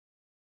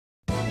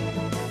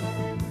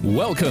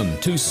Welcome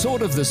to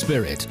Sword of the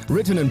Spirit,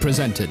 written and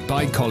presented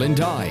by Colin,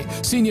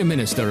 Senior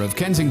Minister of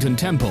Kensington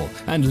Temple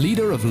and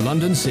leader of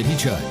London City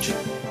Church.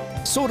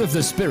 Sword of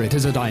the Spirit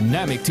is a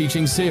dynamic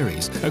teaching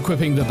series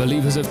equipping the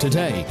believers of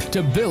today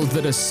to build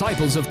the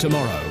disciples of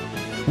tomorrow.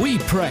 We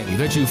pray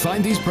that you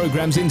find these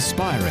programs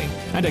inspiring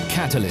and a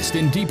catalyst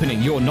in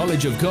deepening your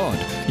knowledge of God,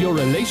 your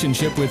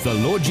relationship with the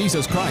Lord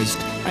Jesus Christ,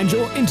 and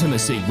your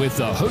intimacy with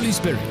the Holy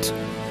Spirit.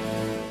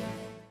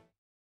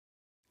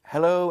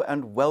 Hello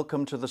and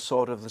welcome to the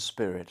Sword of the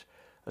Spirit,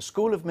 a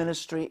school of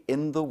ministry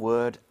in the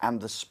Word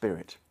and the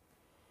Spirit.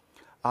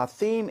 Our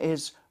theme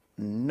is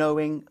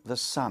Knowing the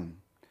Son,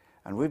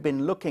 and we've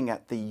been looking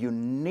at the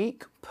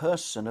unique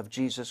person of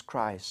Jesus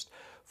Christ,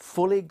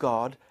 fully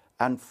God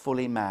and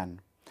fully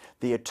man,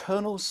 the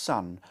eternal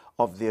Son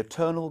of the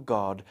eternal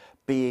God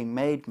being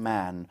made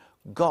man,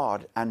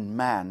 God and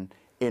man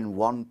in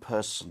one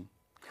person.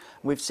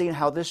 We've seen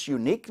how this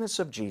uniqueness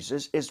of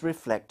Jesus is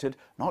reflected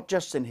not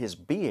just in his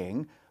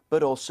being,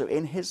 but also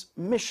in his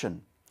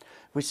mission.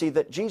 We see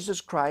that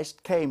Jesus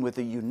Christ came with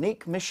a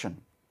unique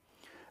mission.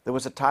 There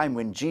was a time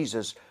when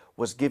Jesus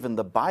was given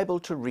the Bible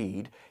to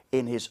read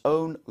in his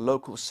own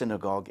local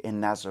synagogue in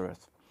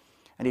Nazareth.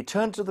 And he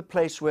turned to the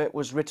place where it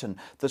was written,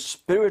 "The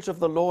Spirit of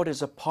the Lord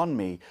is upon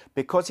me,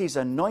 because he's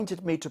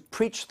anointed me to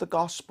preach the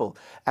gospel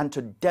and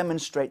to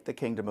demonstrate the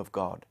kingdom of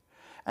God."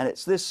 And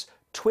it's this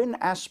twin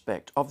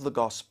aspect of the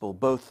gospel,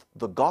 both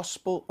the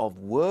gospel of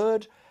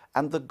word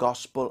and the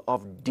gospel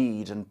of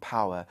deed and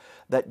power,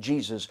 that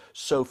Jesus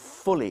so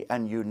fully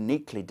and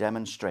uniquely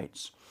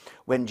demonstrates.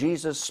 When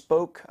Jesus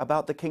spoke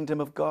about the kingdom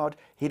of God,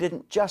 he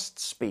didn't just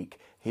speak,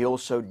 he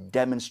also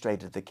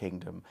demonstrated the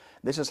kingdom.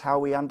 This is how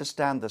we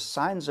understand the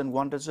signs and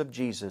wonders of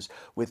Jesus,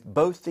 with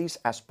both these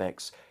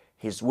aspects,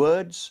 his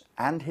words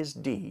and his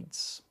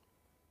deeds.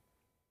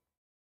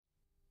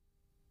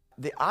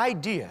 The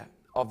idea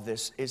of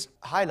this is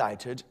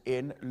highlighted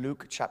in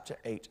Luke chapter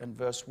 8 and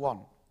verse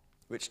 1,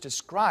 which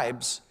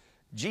describes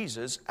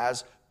Jesus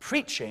as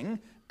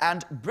preaching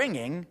and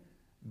bringing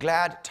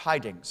glad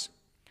tidings.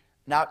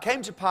 Now it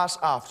came to pass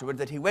afterward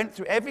that he went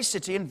through every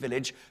city and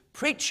village,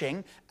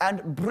 preaching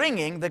and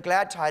bringing the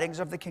glad tidings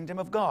of the kingdom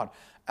of God.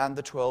 And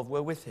the 12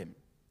 were with him.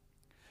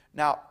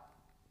 Now,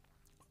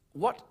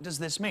 what does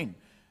this mean?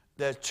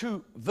 There are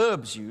two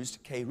verbs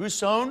used,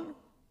 keruson,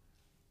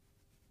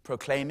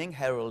 proclaiming,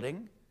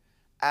 heralding,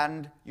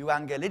 and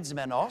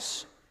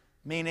euangelizmenos,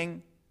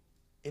 meaning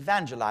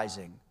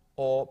evangelizing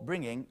or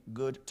bringing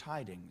good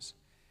tidings.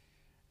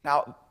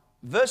 Now,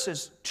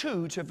 verses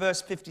 2 to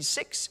verse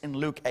 56 in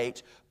Luke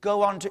 8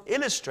 go on to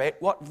illustrate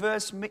what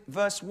verse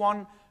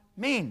 1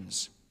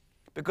 means,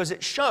 because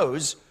it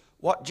shows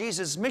what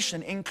Jesus'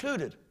 mission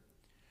included.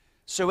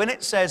 So when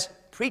it says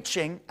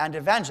preaching and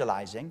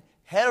evangelizing,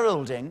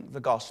 heralding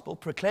the gospel,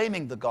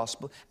 proclaiming the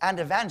gospel, and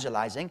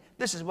evangelizing,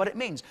 this is what it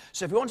means.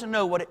 So if you want to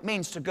know what it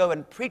means to go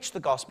and preach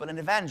the gospel and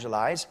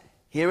evangelize,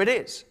 here it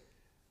is.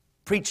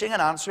 Preaching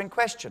and answering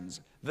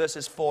questions,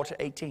 verses 4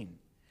 to 18.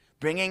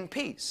 Bringing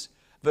peace,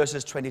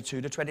 verses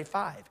 22 to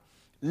 25.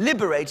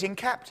 Liberating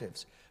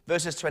captives,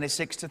 verses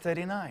 26 to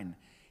 39.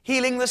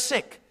 Healing the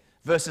sick,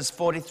 verses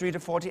 43 to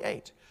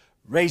 48.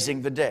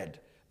 Raising the dead,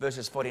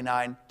 verses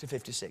 49 to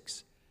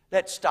 56.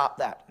 Let's start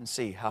that and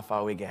see how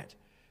far we get,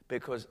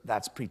 because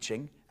that's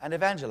preaching and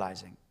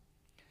evangelizing.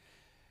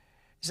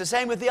 It's the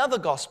same with the other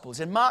Gospels.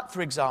 In Mark,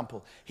 for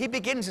example, he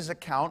begins his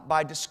account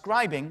by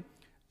describing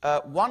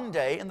one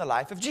day in the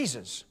life of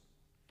Jesus.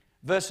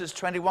 Verses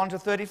 21 to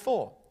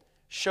 34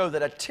 show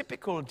that a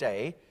typical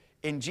day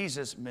in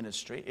Jesus'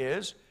 ministry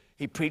is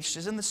he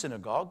preaches in the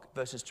synagogue,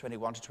 verses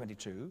 21 to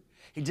 22.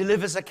 He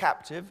delivers a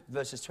captive,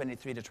 verses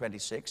 23 to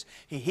 26.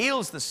 He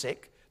heals the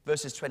sick,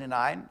 verses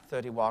 29,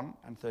 31,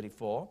 and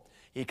 34.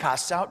 He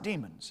casts out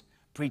demons,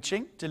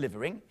 preaching,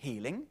 delivering,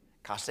 healing,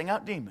 casting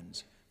out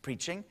demons.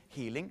 Preaching,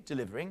 healing,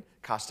 delivering,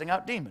 casting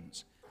out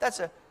demons. That's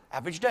an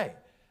average day.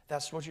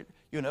 That's what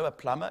you know, a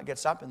plumber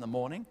gets up in the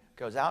morning,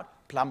 goes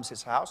out, plumbs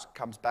his house,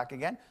 comes back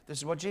again. This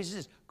is what Jesus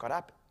is. Got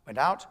up, went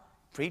out,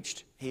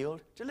 preached,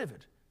 healed,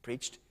 delivered.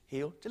 Preached,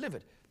 healed,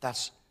 delivered.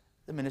 That's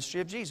the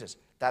ministry of Jesus.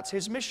 That's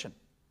his mission.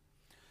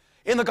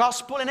 In the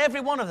gospel, in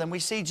every one of them, we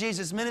see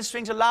Jesus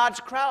ministering to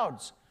large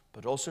crowds,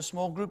 but also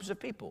small groups of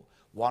people,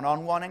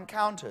 one-on-one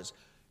encounters,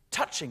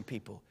 touching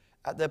people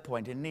at their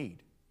point in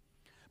need.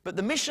 But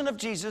the mission of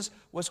Jesus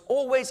was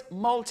always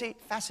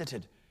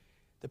multifaceted.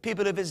 The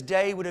people of his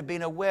day would have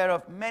been aware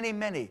of many,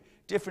 many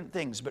different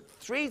things, but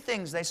three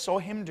things they saw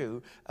him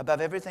do above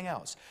everything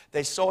else.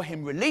 They saw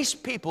him release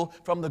people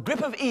from the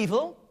grip of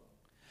evil,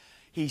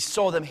 he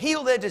saw them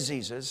heal their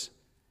diseases,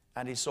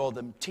 and he saw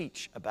them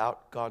teach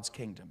about God's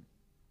kingdom.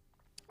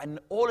 And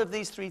all of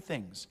these three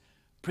things,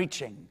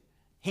 preaching,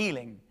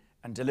 healing,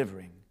 and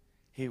delivering,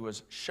 he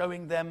was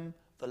showing them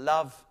the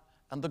love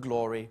and the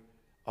glory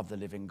of the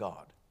living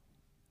God.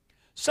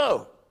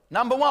 So,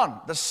 number one,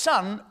 the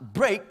Son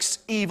breaks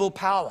evil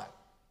power.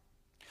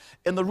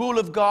 In the rule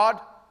of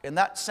God, in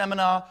that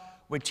seminar,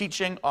 we're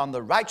teaching on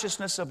the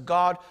righteousness of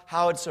God,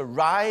 how it's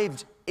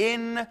arrived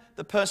in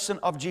the person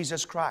of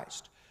Jesus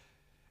Christ.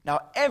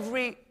 Now,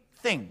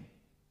 everything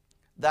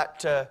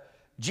that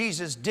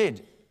Jesus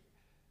did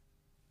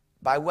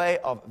by way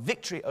of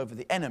victory over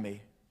the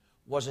enemy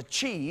was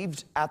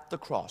achieved at the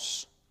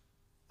cross.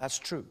 That's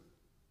true.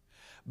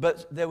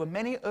 But there were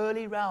many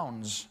early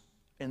rounds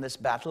in this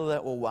battle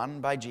that were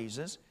won by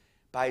Jesus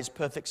by his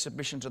perfect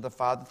submission to the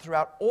Father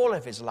throughout all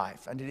of his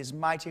life and in his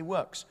mighty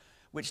works,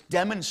 which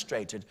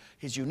demonstrated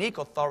his unique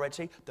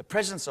authority, the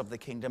presence of the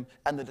kingdom,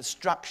 and the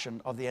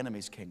destruction of the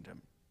enemy's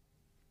kingdom.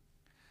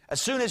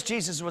 As soon as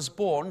Jesus was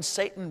born,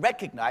 Satan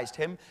recognized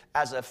him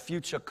as a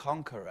future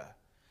conqueror,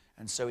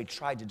 and so he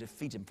tried to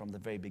defeat him from the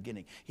very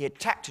beginning. He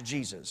attacked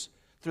Jesus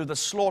through the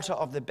slaughter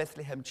of the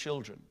Bethlehem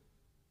children.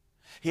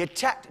 He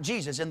attacked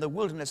Jesus in the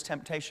wilderness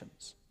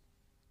temptations.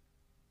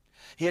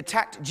 He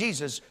attacked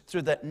Jesus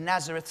through the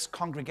Nazareth's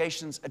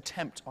congregation's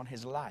attempt on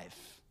his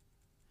life.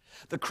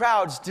 The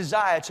crowd's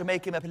desire to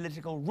make him a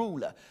political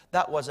ruler,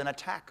 that was an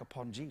attack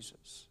upon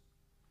Jesus.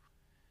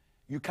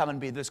 You come and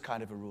be this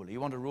kind of a ruler. You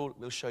want to rule?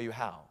 We'll show you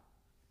how.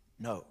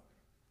 No,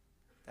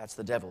 that's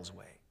the devil's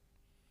way.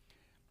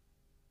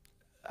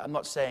 I'm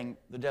not saying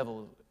the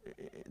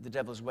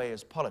devil's way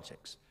is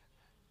politics.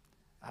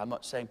 I'm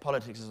not saying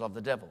politics is of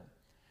the devil.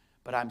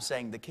 But I'm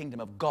saying the kingdom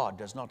of God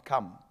does not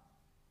come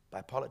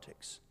by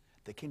politics.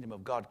 The kingdom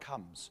of God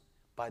comes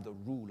by the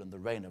rule and the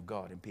reign of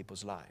God in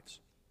people's lives.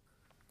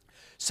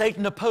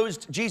 Satan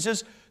opposed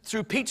Jesus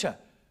through Peter.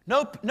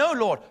 No,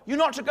 Lord, you're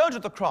not to go to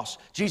the cross.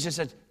 Jesus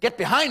said, get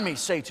behind me,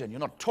 Satan. You're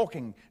not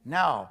talking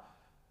now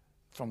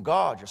from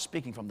God. You're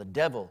speaking from the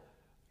devil.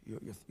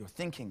 You're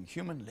thinking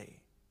humanly.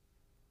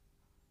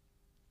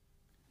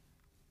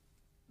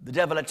 The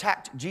devil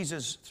attacked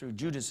Jesus through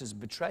Judas's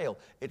betrayal.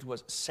 It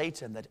was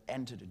Satan that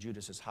entered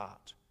Judas's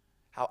heart.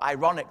 How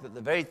ironic that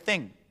the very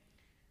thing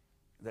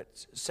that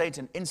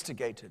Satan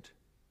instigated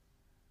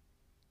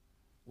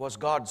was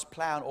God's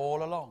plan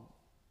all along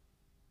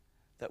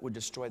that would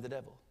destroy the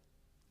devil.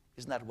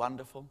 Isn't that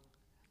wonderful?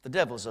 The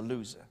devil's a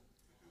loser.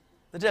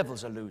 The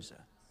devil's a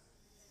loser.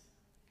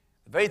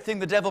 The very thing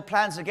the devil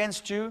plans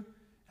against you,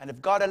 and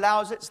if God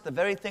allows it, it's the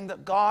very thing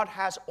that God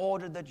has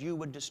ordered that you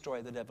would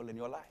destroy the devil in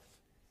your life.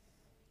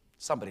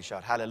 Somebody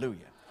shout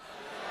hallelujah.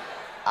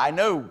 I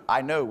know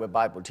we're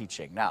Bible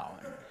teaching now.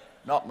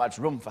 Not much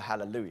room for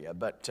hallelujah,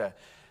 but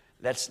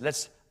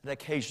let's an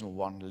occasional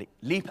one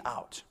leap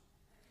out.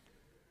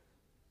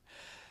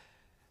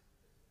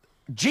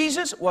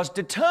 Jesus was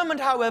determined,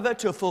 however,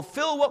 to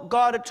fulfill what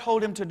God had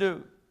told him to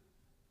do,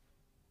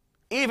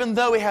 even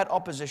though he had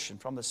opposition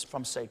from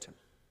Satan.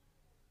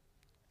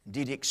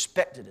 Indeed, he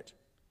expected it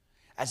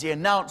as he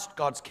announced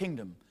God's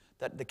kingdom,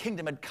 that the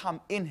kingdom had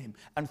come in him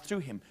and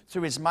through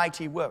his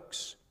mighty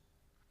works.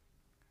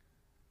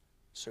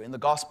 So in the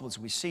Gospels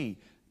we see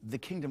the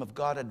kingdom of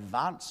God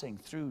advancing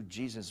through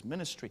Jesus'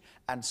 ministry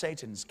and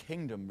Satan's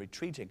kingdom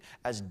retreating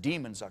as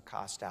demons are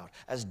cast out,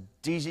 as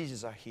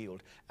diseases are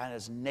healed, and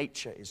as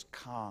nature is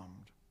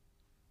calmed.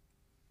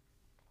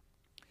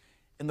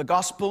 In the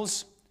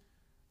Gospels,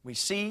 we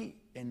see,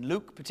 in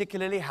Luke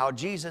particularly, how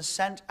Jesus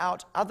sent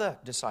out other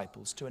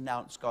disciples to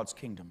announce God's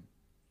kingdom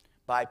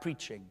by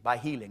preaching, by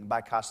healing,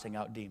 by casting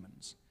out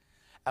demons.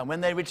 And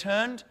when they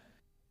returned,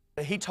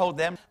 he told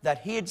them that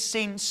he had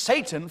seen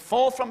Satan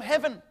fall from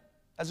heaven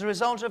as a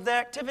result of their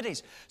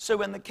activities. So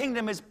when the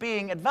kingdom is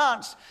being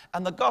advanced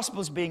and the gospel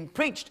is being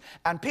preached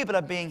and people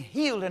are being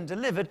healed and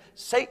delivered,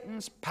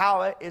 Satan's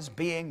power is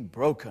being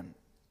broken.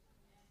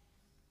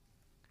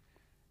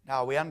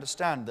 Now we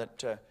understand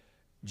that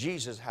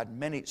Jesus had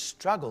many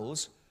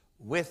struggles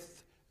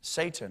with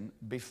Satan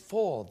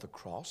before the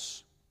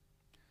cross.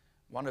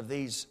 One of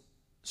these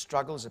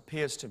struggles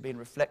appears to have been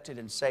reflected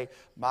in, say,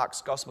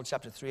 Mark's Gospel,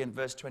 chapter 3 and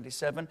verse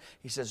 27.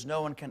 He says,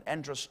 no one can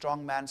enter a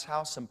strong man's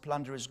house and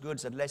plunder his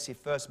goods unless he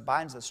first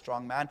binds the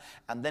strong man,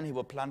 and then he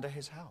will plunder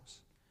his house.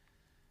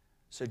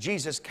 So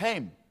Jesus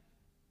came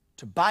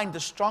to bind the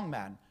strong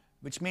man,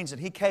 which means that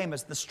he came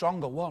as the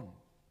stronger one.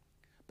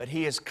 But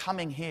he is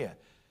coming here,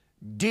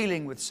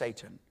 dealing with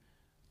Satan,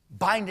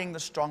 binding the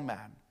strong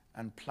man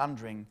and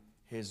plundering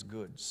his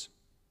goods.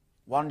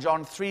 1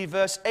 John 3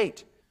 verse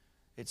 8.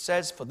 It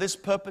says, for this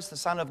purpose the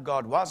Son of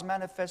God was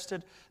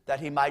manifested, that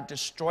he might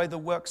destroy the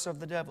works of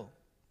the devil.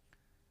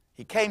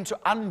 He came to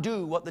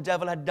undo what the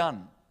devil had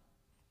done.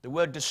 The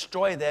word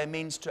destroy there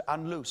means to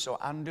unloose or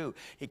undo.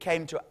 He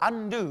came to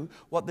undo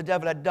what the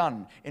devil had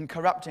done in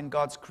corrupting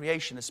God's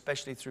creation,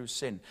 especially through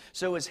sin.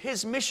 So it was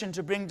his mission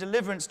to bring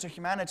deliverance to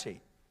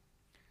humanity.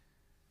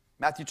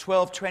 Matthew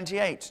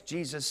 12:28,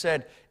 Jesus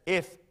said,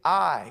 if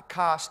I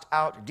cast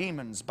out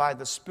demons by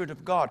the Spirit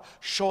of God,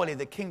 surely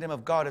the kingdom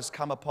of God has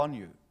come upon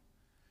you.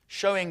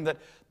 Showing that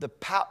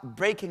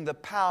breaking the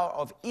power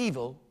of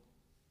evil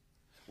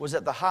was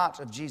at the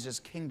heart of Jesus'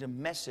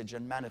 kingdom message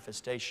and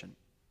manifestation.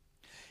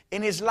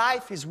 In his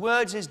life, his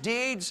words, his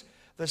deeds,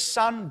 the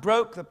Son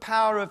broke the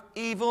power of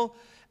evil.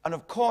 And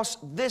of course,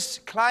 this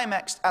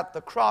climaxed at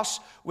the cross,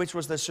 which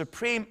was the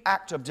supreme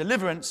act of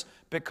deliverance,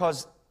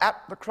 because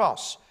at the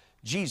cross,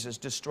 Jesus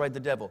destroyed the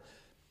devil.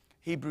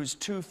 Hebrews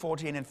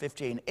 2:14 and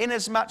 15.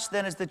 Inasmuch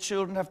then as the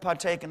children have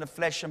partaken of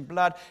flesh and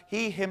blood,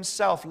 he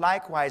himself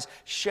likewise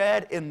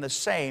shared in the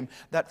same,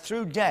 that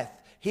through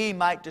death he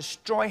might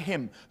destroy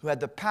him who had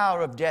the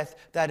power of death,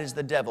 that is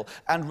the devil,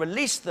 and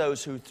release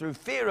those who through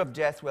fear of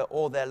death were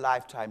all their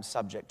lifetime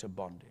subject to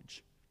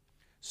bondage.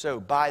 So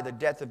by the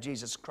death of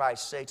Jesus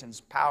Christ, Satan's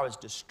power is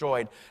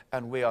destroyed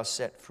and we are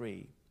set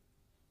free.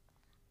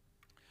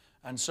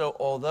 And so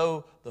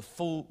although the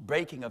full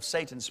breaking of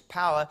Satan's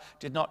power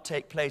did not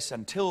take place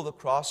until the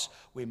cross,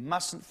 we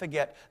mustn't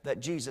forget that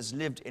Jesus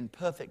lived in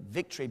perfect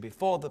victory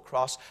before the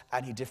cross,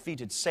 and he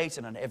defeated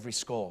Satan on every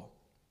score.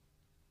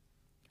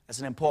 That's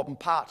an important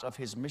part of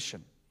his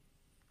mission.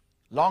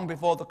 Long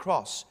before the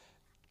cross,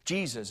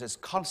 Jesus is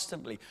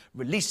constantly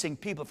releasing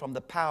people from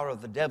the power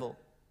of the devil.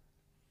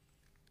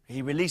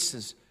 He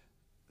releases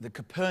the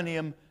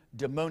Capernaum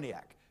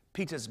demoniac,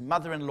 Peter's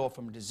mother-in-law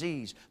from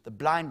disease, the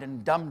blind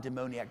and dumb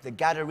demoniac, the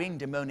Gadarene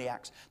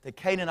demoniacs, the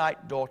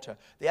Canaanite daughter,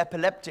 the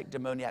epileptic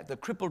demoniac, the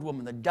crippled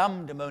woman, the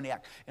dumb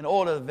demoniac. In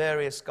all of the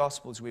various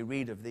Gospels we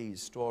read of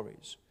these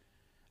stories.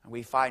 And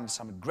we find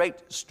some great,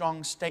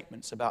 strong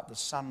statements about the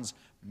Son's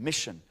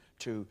mission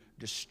to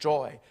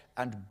destroy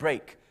and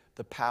break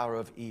the power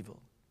of evil.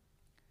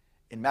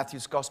 In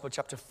Matthew's Gospel,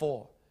 chapter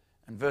 4,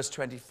 and verse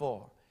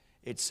 24,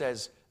 it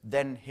says,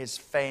 "Then his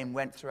fame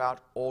went throughout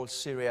all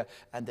Syria,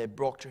 and they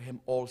brought to him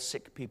all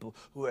sick people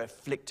who were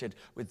afflicted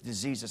with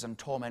diseases and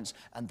torments,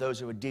 and those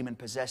who were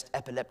demon-possessed,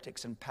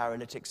 epileptics and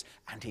paralytics,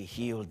 and he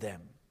healed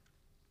them."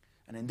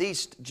 And in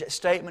these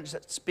statements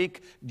that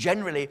speak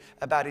generally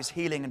about his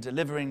healing and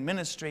delivering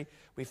ministry,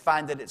 we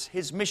find that it's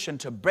his mission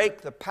to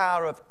break the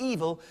power of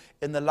evil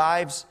in the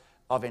lives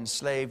of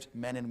enslaved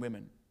men and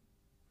women.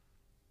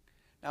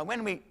 Now,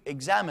 when we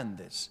examine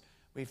this,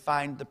 we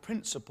find the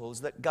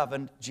principles that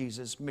governed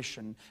Jesus'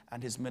 mission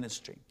and his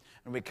ministry.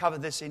 And we cover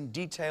this in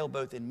detail,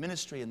 both in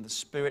ministry in the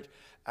Spirit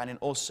and in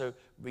also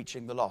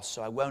reaching the lost.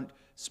 So I won't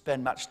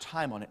spend much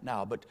time on it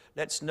now, but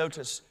let's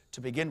notice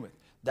to begin with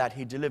that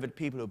he delivered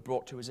people who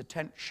brought to his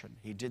attention.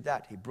 He did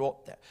that. He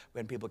brought that.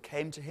 When people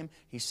came to him,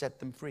 he set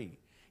them free.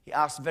 He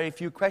asked very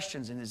few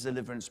questions in his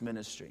deliverance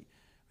ministry.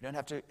 We don't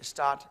have to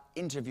start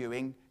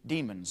interviewing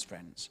demons,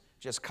 friends.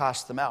 Just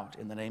cast them out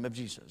in the name of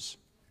Jesus.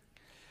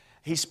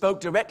 He spoke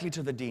directly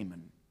to the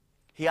demon.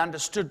 He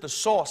understood the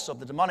source of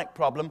the demonic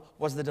problem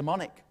was the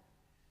demonic.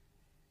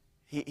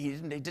 He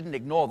didn't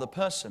ignore the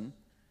person,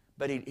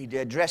 but he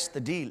addressed the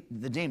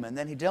demon,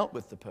 then he dealt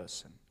with the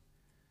person.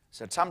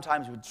 So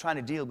sometimes we're trying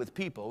to deal with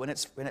people when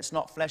it's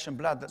not flesh and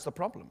blood, that's the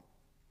problem.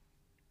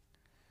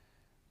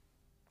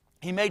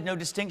 He made no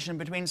distinction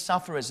between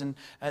sufferers, and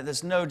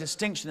there's no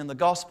distinction in the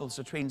Gospels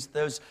between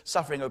those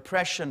suffering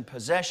oppression,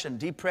 possession,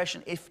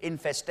 depression,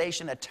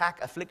 infestation, attack,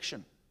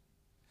 affliction.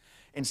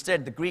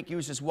 Instead, the Greek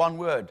uses one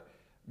word,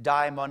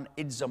 daimon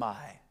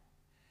idzomai.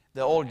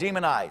 They're all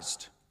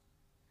demonized,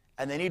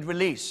 and they need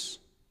release.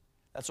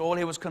 That's all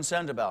he was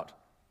concerned about.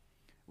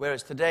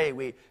 Whereas today,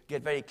 we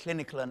get very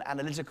clinical and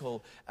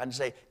analytical and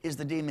say, is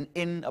the demon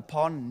in,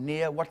 upon,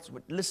 near?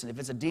 Listen, if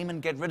it's a demon,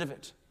 get rid of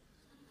it.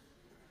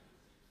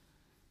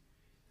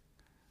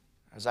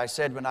 As I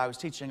said when I was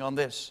teaching on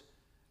this,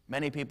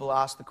 many people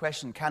ask the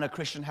question, can a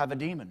Christian have a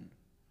demon?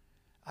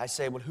 I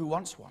say, well, who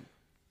wants one?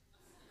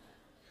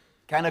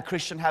 Can a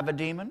Christian have a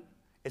demon?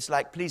 It's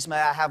like, please, may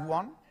I have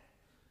one?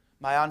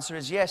 My answer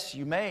is yes,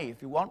 you may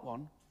if you want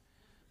one.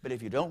 But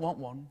if you don't want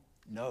one,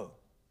 no.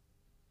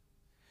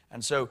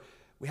 And so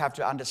we have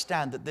to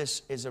understand that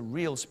this is a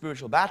real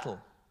spiritual battle.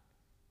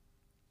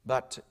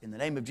 But in the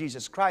name of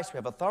Jesus Christ, we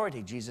have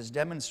authority. Jesus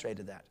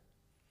demonstrated that.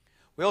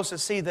 We also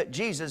see that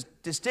Jesus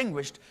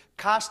distinguished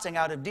casting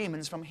out of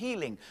demons from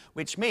healing,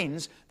 which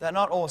means that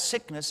not all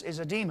sickness is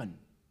a demon.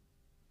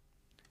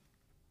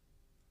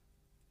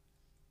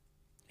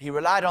 He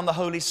relied on the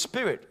Holy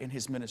Spirit in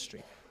his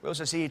ministry. We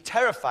also see he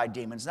terrified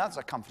demons. That's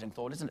a comforting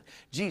thought, isn't it?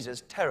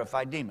 Jesus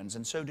terrified demons,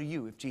 and so do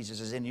you if Jesus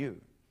is in you.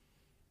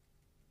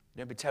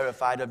 Don't be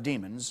terrified of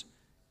demons.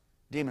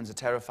 Demons are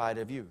terrified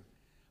of you.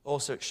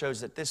 Also, it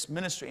shows that this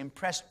ministry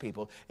impressed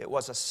people. It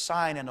was a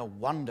sign and a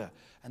wonder,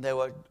 and they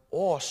were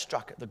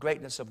awestruck at the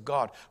greatness of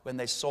God when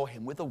they saw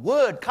him with a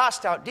word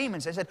cast out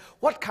demons. They said,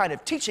 what kind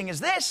of teaching is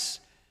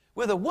this?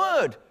 With a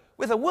word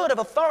of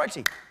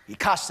authority. He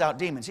casts out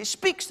demons. He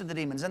speaks to the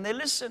demons, and they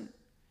listen.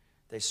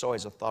 They saw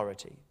his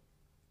authority.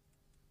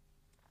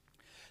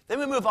 Then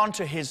we move on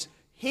to his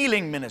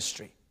healing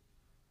ministry.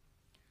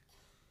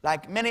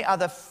 Like many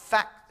other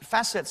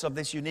facets of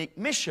this unique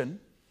mission,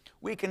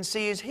 we can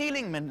see his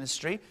healing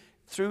ministry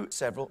through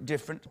several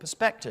different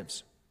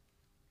perspectives.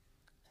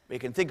 We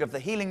can think of the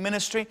healing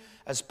ministry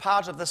as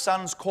part of the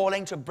Son's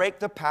calling to break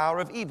the power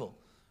of evil.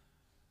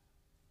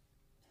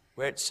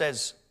 Where it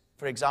says,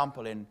 for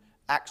example, in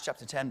Acts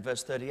chapter 10,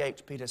 verse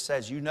 38, Peter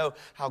says, you know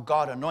how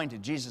God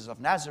anointed Jesus of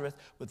Nazareth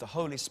with the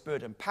Holy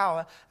Spirit and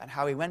power, and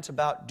how he went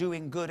about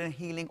doing good and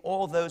healing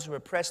all those who were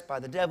oppressed by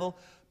the devil,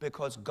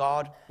 because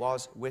God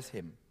was with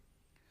him.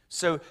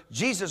 So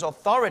Jesus'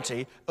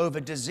 authority over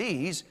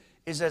disease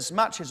is as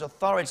much his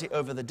authority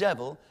over the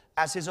devil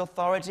as his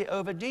authority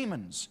over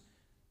demons.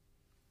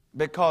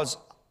 Because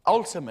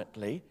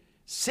ultimately,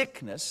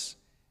 sickness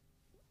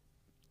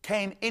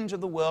came into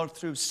the world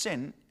through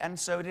sin, and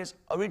so it is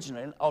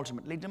originally and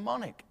ultimately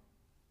demonic.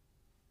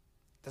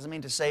 Doesn't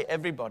mean to say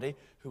everybody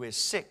who is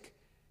sick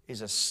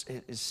is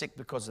sick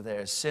because they're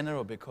a sinner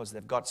or because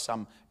they've got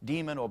some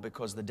demon or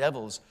because the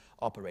devil's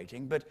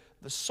operating, but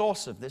the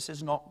source of this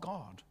is not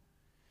God.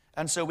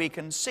 And so we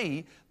can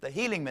see the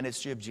healing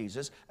ministry of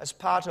Jesus as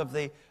part of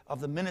the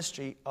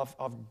ministry of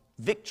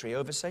victory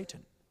over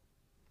Satan.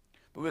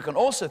 But we can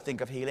also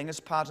think of healing as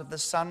part of the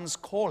Son's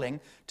calling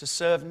to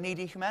serve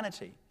needy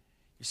humanity.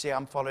 You see,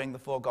 I'm following the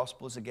four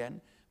Gospels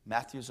again.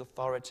 Matthew's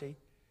authority,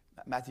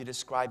 Matthew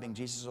describing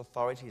Jesus'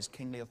 authority, his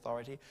kingly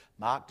authority.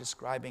 Mark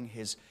describing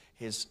his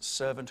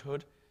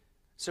servanthood.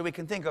 So we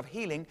can think of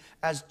healing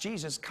as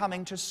Jesus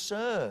coming to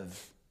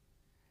serve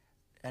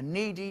a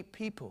needy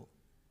people,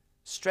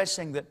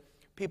 stressing that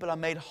people are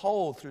made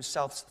whole through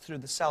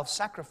the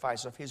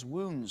self-sacrifice of his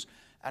wounds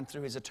and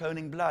through his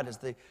atoning blood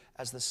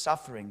as the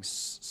suffering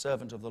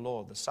servant of the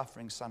Lord, the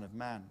suffering Son of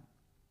Man.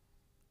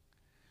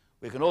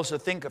 We can also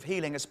think of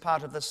healing as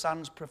part of the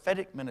Son's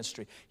prophetic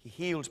ministry. He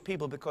healed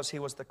people because he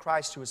was the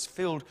Christ who was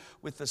filled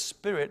with the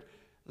Spirit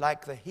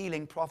like the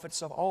healing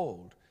prophets of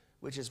old,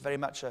 which is very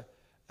much a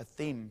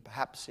theme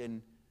perhaps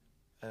in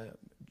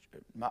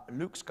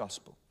Luke's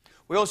Gospel.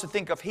 We also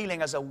think of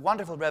healing as a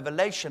wonderful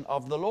revelation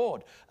of the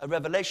Lord, a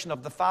revelation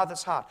of the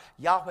Father's heart,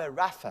 Yahweh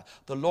Rapha,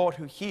 the Lord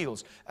who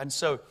heals. And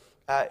so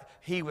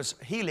he was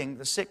healing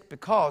the sick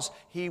because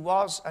he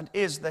was and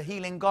is the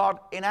healing God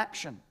in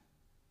action.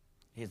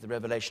 Here's the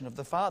revelation of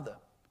the Father,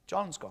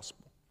 John's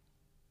Gospel.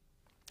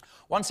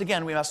 Once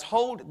again, we must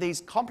hold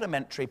these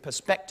complementary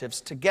perspectives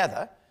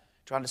together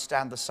to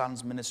understand the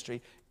Son's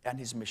ministry and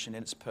his mission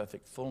in its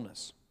perfect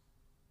fullness.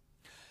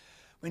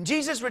 When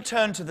Jesus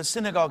returned to the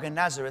synagogue in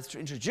Nazareth to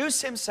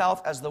introduce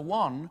himself as the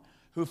one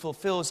who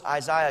fulfills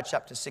Isaiah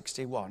chapter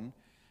 61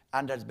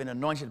 and has been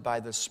anointed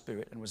by the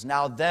Spirit and was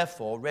now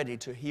therefore ready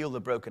to heal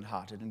the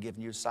brokenhearted and give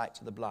new sight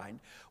to the blind,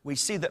 we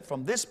see that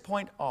from this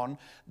point on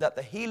that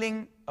the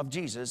healing of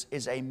Jesus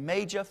is a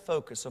major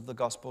focus of the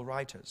gospel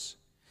writers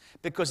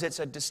because it's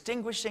a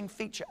distinguishing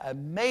feature, a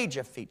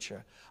major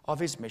feature of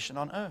his mission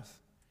on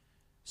earth.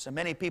 So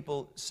many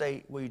people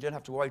say, well, you don't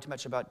have to worry too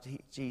much about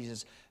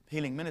Jesus'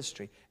 healing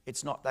ministry.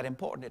 It's not that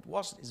important. It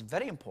wasn't. It's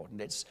very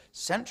important. It's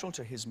central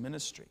to his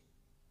ministry.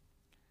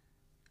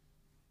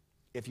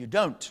 If you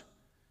don't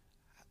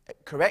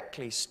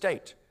correctly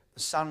state the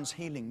Son's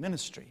healing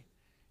ministry,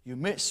 you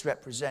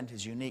misrepresent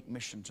his unique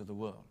mission to the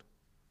world.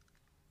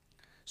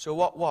 So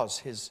what was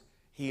his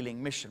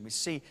healing mission? We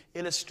see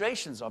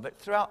illustrations of it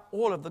throughout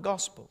all of the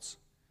Gospels.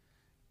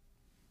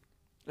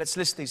 Let's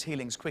list these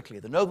healings quickly.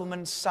 The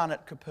nobleman's son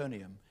at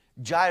Capernaum,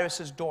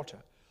 Jairus' daughter,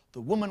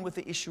 the woman with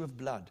the issue of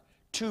blood,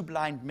 2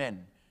 blind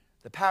men,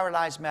 the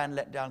paralyzed man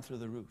let down through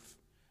the roof,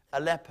 a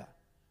leper,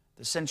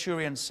 the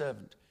centurion's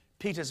servant,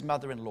 Peter's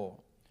mother-in-law,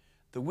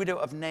 the widow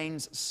of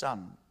Nain's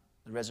son,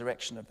 the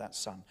resurrection of that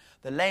son,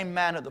 the lame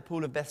man at the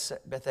pool of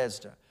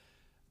Bethesda,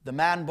 the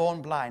man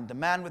born blind, the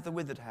man with the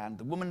withered hand,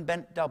 the woman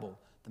bent double,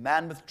 the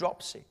man with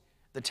dropsy,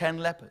 the 10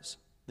 lepers,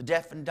 the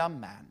deaf and dumb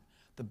man,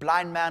 the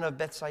blind man of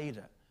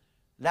Bethsaida,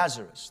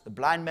 Lazarus, the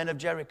blind men of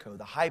Jericho,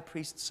 the high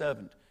priest's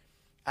servant.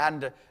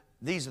 And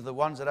these are the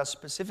ones that are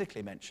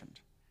specifically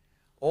mentioned.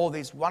 All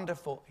these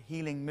wonderful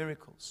healing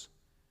miracles.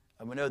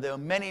 And we know there are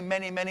many,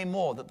 many, many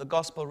more that the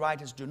gospel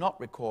writers do not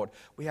record.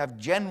 We have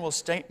general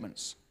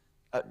statements,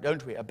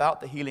 don't we,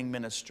 about the healing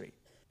ministry.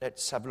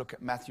 Let's have a look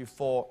at Matthew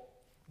 4,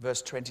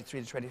 verse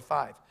 23 to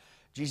 25.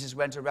 Jesus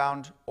went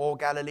around all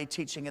Galilee,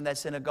 teaching in their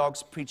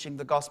synagogues, preaching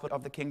the gospel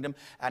of the kingdom,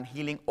 and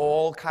healing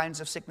all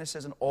kinds of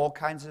sicknesses and all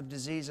kinds of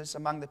diseases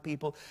among the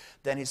people.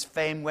 Then his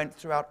fame went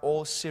throughout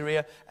all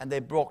Syria, and they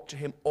brought to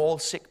him all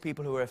sick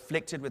people who were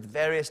afflicted with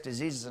various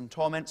diseases and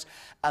torments,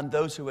 and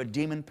those who were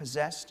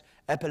demon-possessed,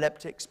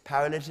 epileptics,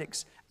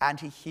 paralytics, and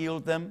he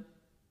healed them.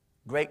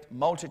 Great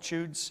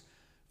multitudes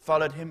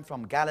followed him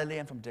from Galilee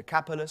and from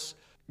Decapolis,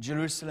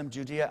 Jerusalem,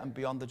 Judea, and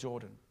beyond the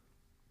Jordan.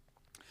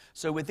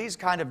 So with these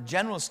kind of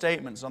general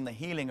statements on the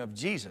healing of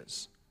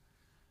Jesus,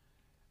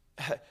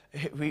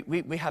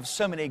 we have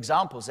so many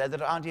examples there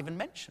that aren't even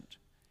mentioned.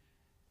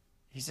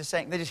 He's just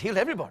saying they just healed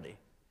everybody.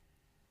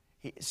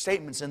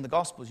 Statements in the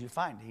Gospels you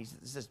find, he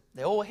says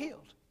they're all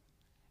healed.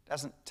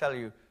 Doesn't tell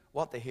you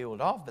what they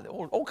healed of, but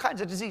all kinds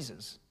of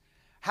diseases.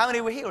 How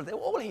many were healed? They were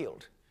all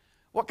healed.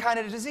 What kind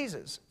of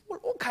diseases? Well,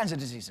 all kinds of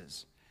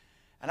diseases.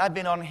 And I've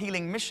been on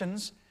healing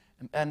missions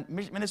and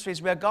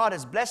ministries where God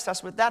has blessed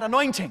us with that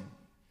anointing,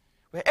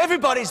 where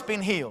everybody's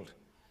been healed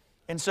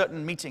in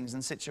certain meetings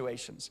and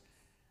situations.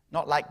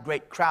 Not like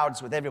great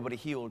crowds with everybody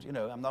healed, you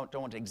know, I don't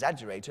want to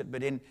exaggerate it,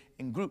 but in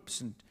groups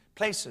and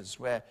places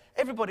where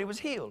everybody was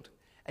healed.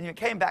 And you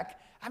came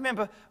back. I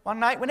remember one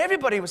night when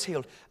everybody was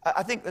healed.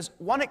 I think there's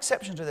one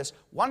exception to this.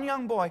 One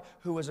young boy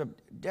who was a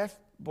deaf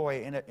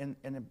boy in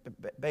a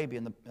baby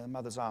in the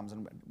mother's arms,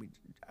 and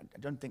I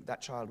don't think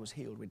that child was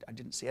healed. I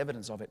didn't see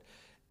evidence of it.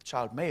 The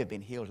child may have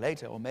been healed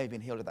later or may have been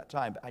healed at that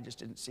time, but I just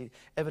didn't see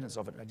evidence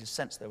of it. I just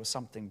sensed there was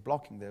something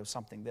blocking, there was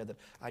something there that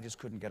I just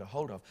couldn't get a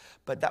hold of.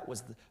 But that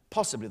was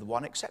possibly the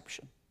one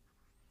exception.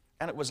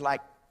 And it was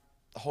like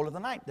the whole of the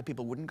night, the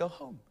people wouldn't go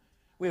home.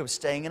 We were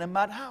staying in a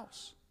mud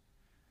house.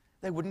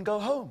 They wouldn't go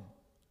home.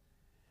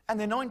 And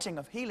the anointing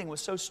of healing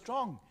was so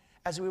strong.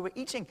 As we were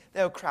eating,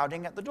 they were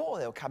crowding at the door.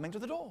 They were coming to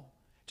the door,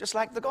 just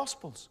like the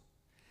Gospels.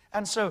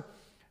 And so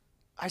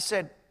I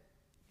said,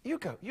 you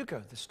go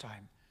this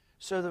time.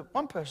 So the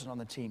one person on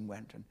the team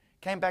went and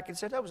came back and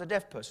said, that was a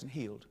deaf person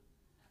healed.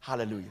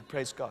 Hallelujah,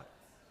 praise God.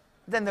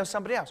 Then there was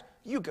somebody else.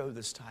 You go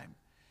this time.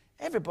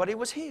 Everybody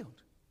was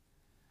healed.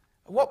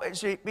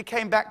 So we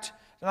came back to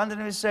London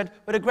and we said,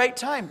 what a great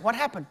time. What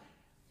happened?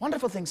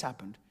 Wonderful things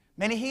happened.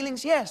 Many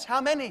healings? Yes. How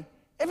many?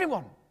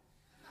 Everyone.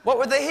 What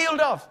were they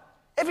healed of?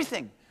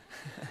 Everything.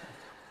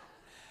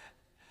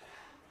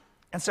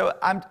 And so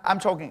I'm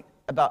talking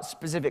about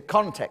specific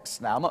contexts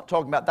now. I'm not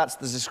talking about that's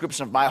the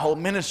description of my whole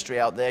ministry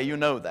out there. You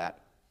know that.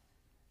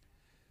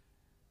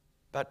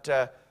 But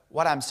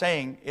what I'm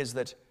saying is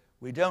that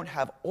we don't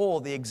have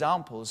all the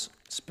examples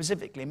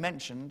specifically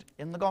mentioned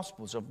in the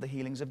Gospels of the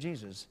healings of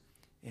Jesus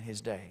in his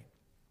day.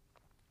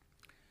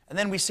 And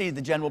then we see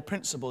the general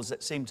principles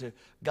that seem to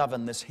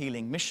govern this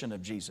healing mission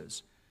of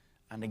Jesus.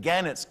 And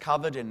again, it's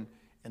covered in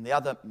the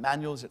other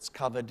manuals. It's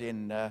covered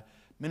in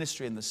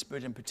Ministry in the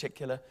Spirit in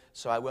particular,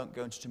 so I won't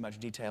go into too much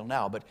detail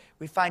now. But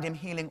we find him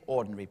healing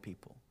ordinary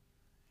people.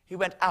 He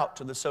went out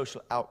to the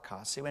social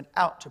outcasts. He went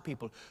out to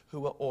people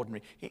who were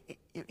ordinary.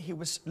 He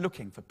was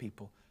looking for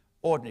people,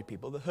 ordinary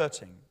people, the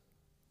hurting,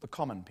 the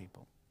common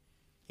people.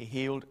 He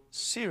healed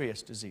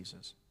serious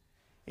diseases.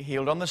 He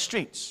healed on the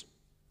streets.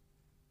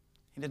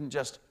 He didn't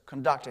just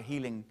conduct a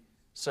healing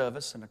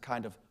service in a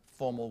kind of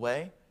formal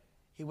way.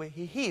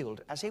 He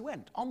healed as he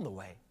went, on the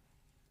way.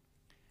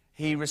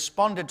 He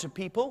responded to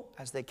people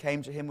as they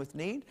came to him with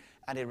need,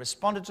 and he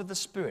responded to the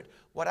Spirit.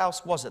 What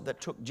else was it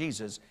that took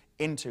Jesus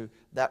into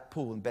that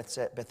pool in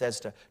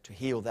Bethesda to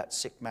heal that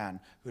sick man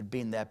who had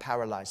been there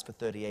paralyzed for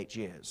 38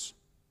 years?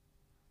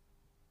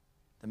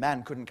 The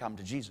man couldn't come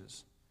to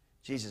Jesus.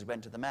 Jesus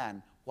went to the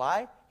man.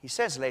 Why? He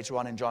says later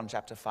on in John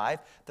chapter 5,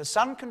 the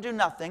Son can do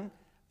nothing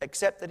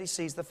except that he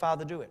sees the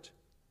Father do it.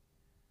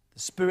 The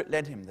Spirit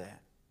led him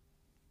there.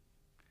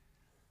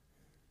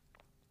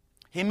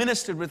 He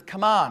ministered with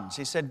commands.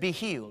 He said, be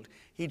healed.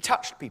 He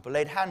touched people,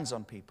 laid hands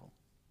on people.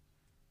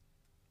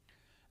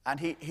 And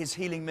his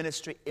healing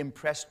ministry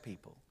impressed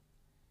people.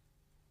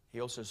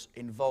 He also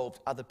involved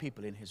other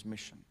people in his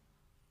mission.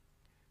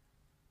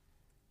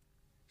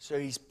 So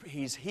he's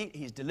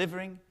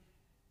delivering,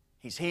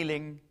 he's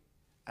healing,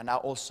 and now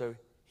also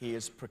he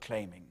is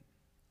proclaiming.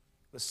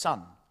 The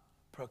Son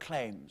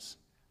proclaims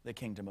the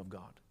kingdom of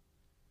God.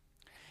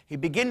 He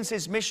begins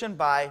his mission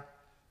by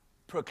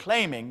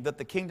proclaiming that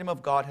the kingdom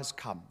of God has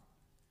come,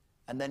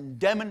 and then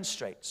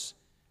demonstrates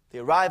the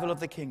arrival of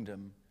the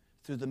kingdom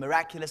through the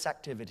miraculous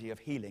activity of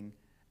healing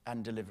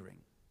and delivering.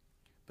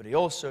 But he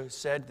also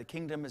said the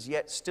kingdom is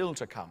yet still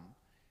to come,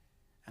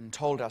 and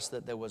told us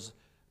that there was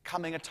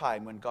coming a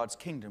time when God's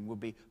kingdom will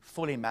be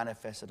fully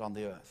manifested on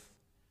the earth.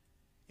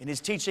 In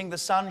his teaching, the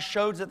Son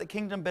showed that the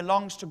kingdom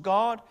belongs to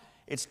God.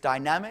 It's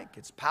dynamic,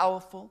 it's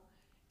powerful,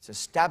 it's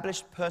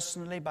established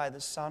personally by the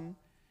Son,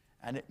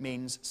 and it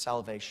means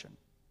salvation.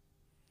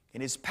 In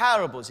his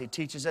parables, he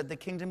teaches that the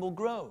kingdom will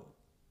grow,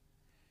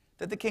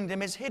 that the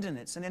kingdom is hidden,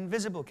 it's an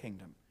invisible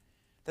kingdom,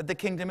 that the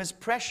kingdom is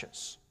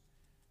precious,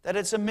 that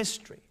it's a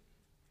mystery,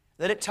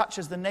 that it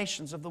touches the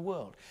nations of the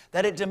world,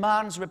 that it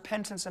demands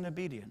repentance and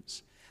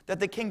obedience, that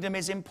the kingdom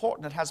is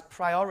important, it has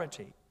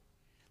priority,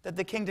 that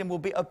the kingdom will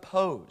be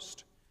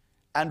opposed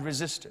and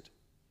resisted.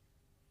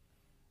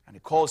 And he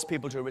calls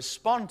people to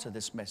respond to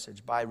this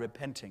message by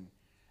repenting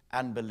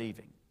and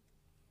believing.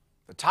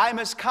 The time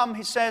has come,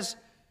 he says,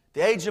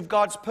 the age of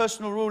God's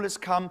personal rule has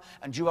come,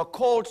 and you are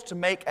called to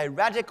make a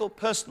radical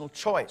personal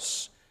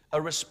choice,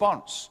 a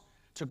response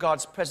to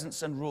God's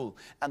presence and rule.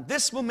 And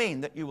this will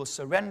mean that you will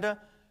surrender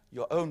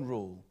your own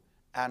rule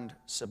and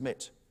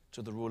submit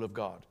to the rule of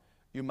God.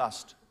 You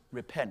must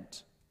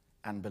repent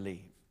and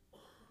believe.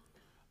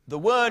 The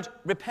word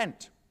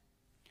repent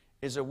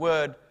is a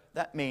word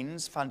that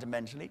means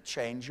fundamentally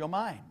change your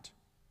mind.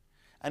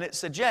 And it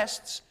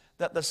suggests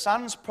that the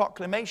Son's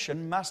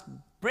proclamation must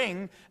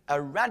bring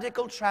a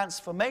radical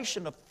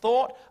transformation of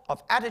thought,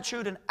 of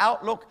attitude and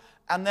outlook,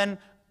 and then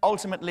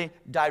ultimately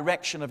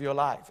direction of your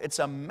life. It's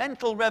a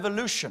mental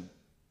revolution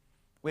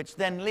which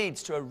then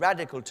leads to a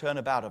radical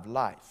turnabout of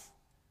life.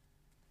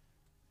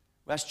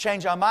 We must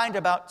change our mind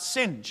about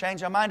sin,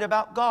 change our mind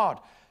about God,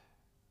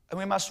 and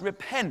we must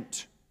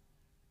repent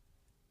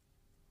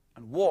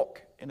and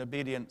walk in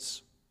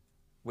obedience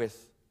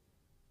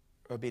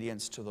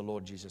to the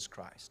Lord Jesus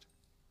Christ.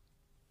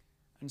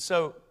 And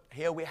so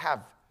here we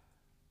have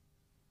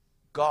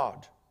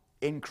God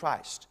in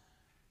Christ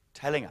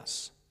telling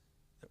us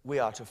that we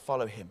are to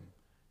follow him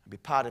and be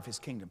part of his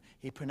kingdom.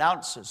 He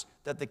pronounces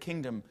that the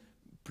kingdom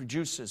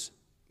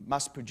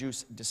must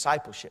produce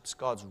discipleships.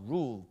 God's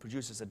rule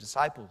produces a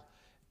disciple,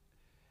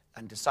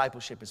 and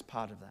discipleship is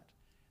part of that.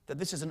 That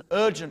this is an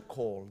urgent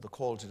call, the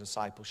call to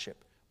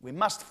discipleship. We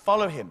must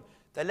follow him.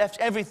 They left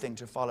everything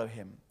to follow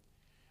him.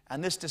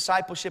 And this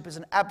discipleship is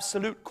an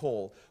absolute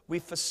call. We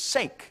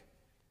forsake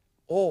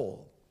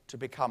all to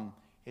become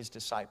his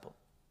disciple.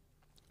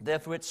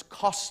 Therefore, it's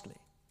costly.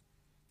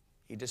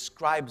 He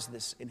describes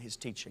this in his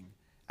teaching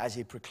as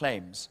he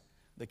proclaims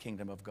the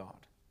kingdom of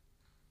God.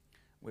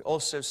 We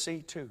also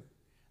see, too,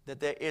 that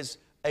there is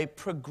a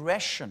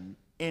progression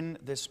in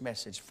this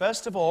message.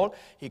 First of all,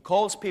 he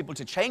calls people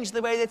to change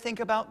the way they think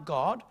about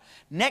God.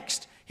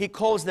 Next, he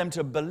calls them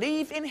to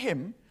believe in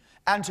him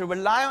and to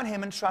rely on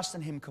him and trust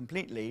in him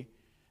completely.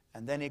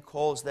 And then he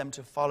calls them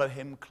to follow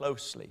him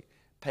closely,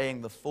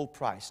 paying the full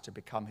price to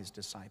become his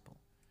disciple.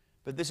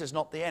 But this is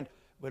not the end.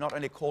 We're not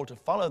only called to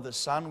follow the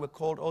Son, we're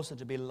called also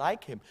to be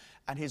like him.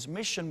 And his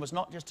mission was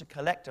not just to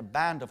collect a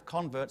band of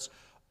converts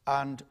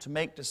and to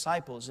make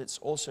disciples, it's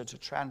also to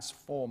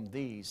transform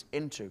these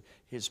into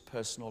his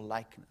personal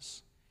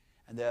likeness.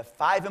 And there are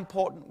 5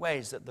 important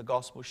ways that the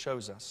gospel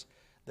shows us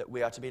that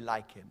we are to be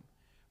like him.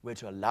 We're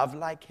to love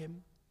like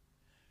him,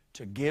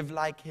 to give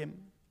like him,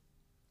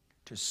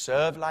 to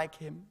serve like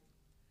him,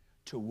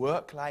 to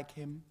work like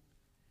him,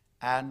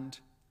 and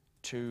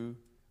to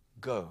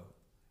go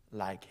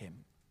like him.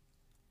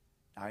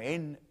 Now,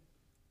 in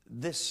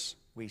this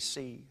we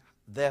see,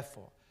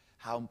 therefore,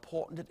 how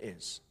important it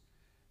is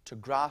to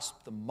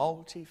grasp the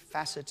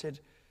multifaceted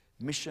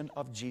mission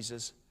of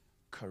Jesus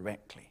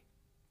correctly.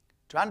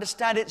 To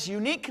understand its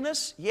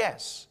uniqueness,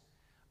 yes,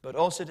 but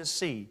also to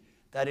see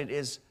that it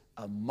is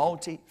a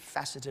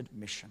multifaceted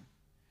mission.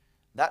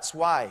 That's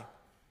why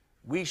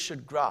we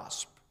should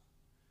grasp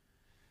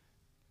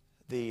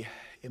the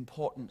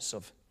importance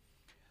of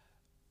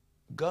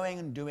going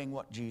and doing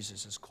what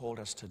Jesus has called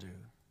us to do.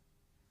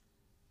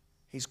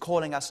 He's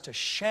calling us to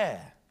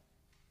share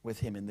with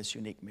him in this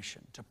unique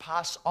mission, to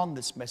pass on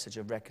this message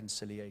of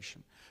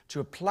reconciliation, to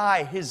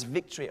apply his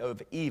victory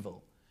over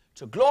evil,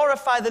 to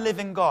glorify the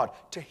living God,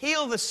 to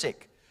heal the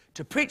sick,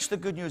 to preach the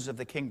good news of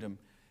the kingdom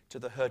to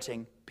the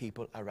hurting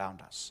people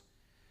around us.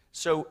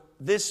 So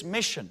this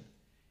mission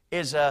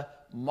is a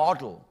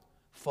model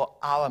for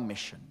our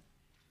mission.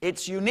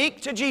 It's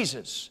unique to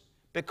Jesus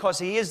because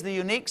he is the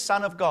unique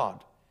Son of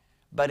God,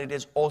 but it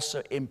is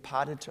also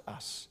imparted to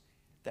us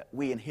that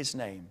we in his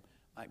name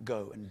might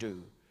go and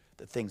do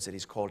the things that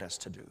he's called us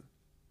to do.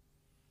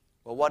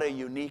 Well, what a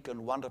unique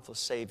and wonderful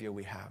Savior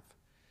we have.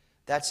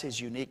 That's his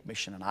unique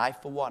mission. And I,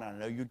 for one, I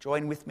know you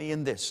join with me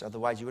in this.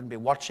 Otherwise, you wouldn't be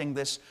watching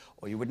this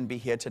or you wouldn't be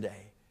here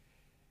today.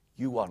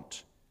 You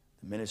want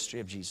the ministry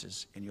of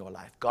Jesus in your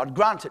life. God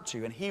grant it to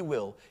you, and he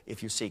will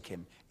if you seek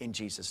him in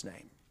Jesus'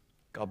 name.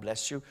 God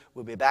bless you.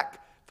 We'll be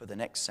back for the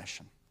next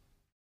session.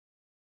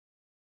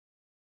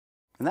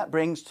 And that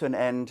brings to an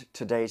end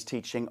today's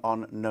teaching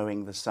on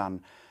knowing the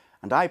Son.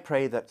 And I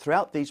pray that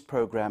throughout these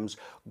programs,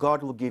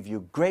 God will give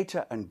you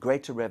greater and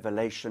greater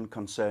revelation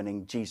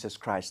concerning Jesus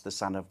Christ, the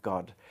Son of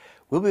God.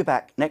 We'll be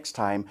back next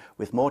time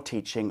with more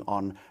teaching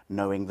on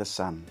knowing the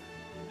Son.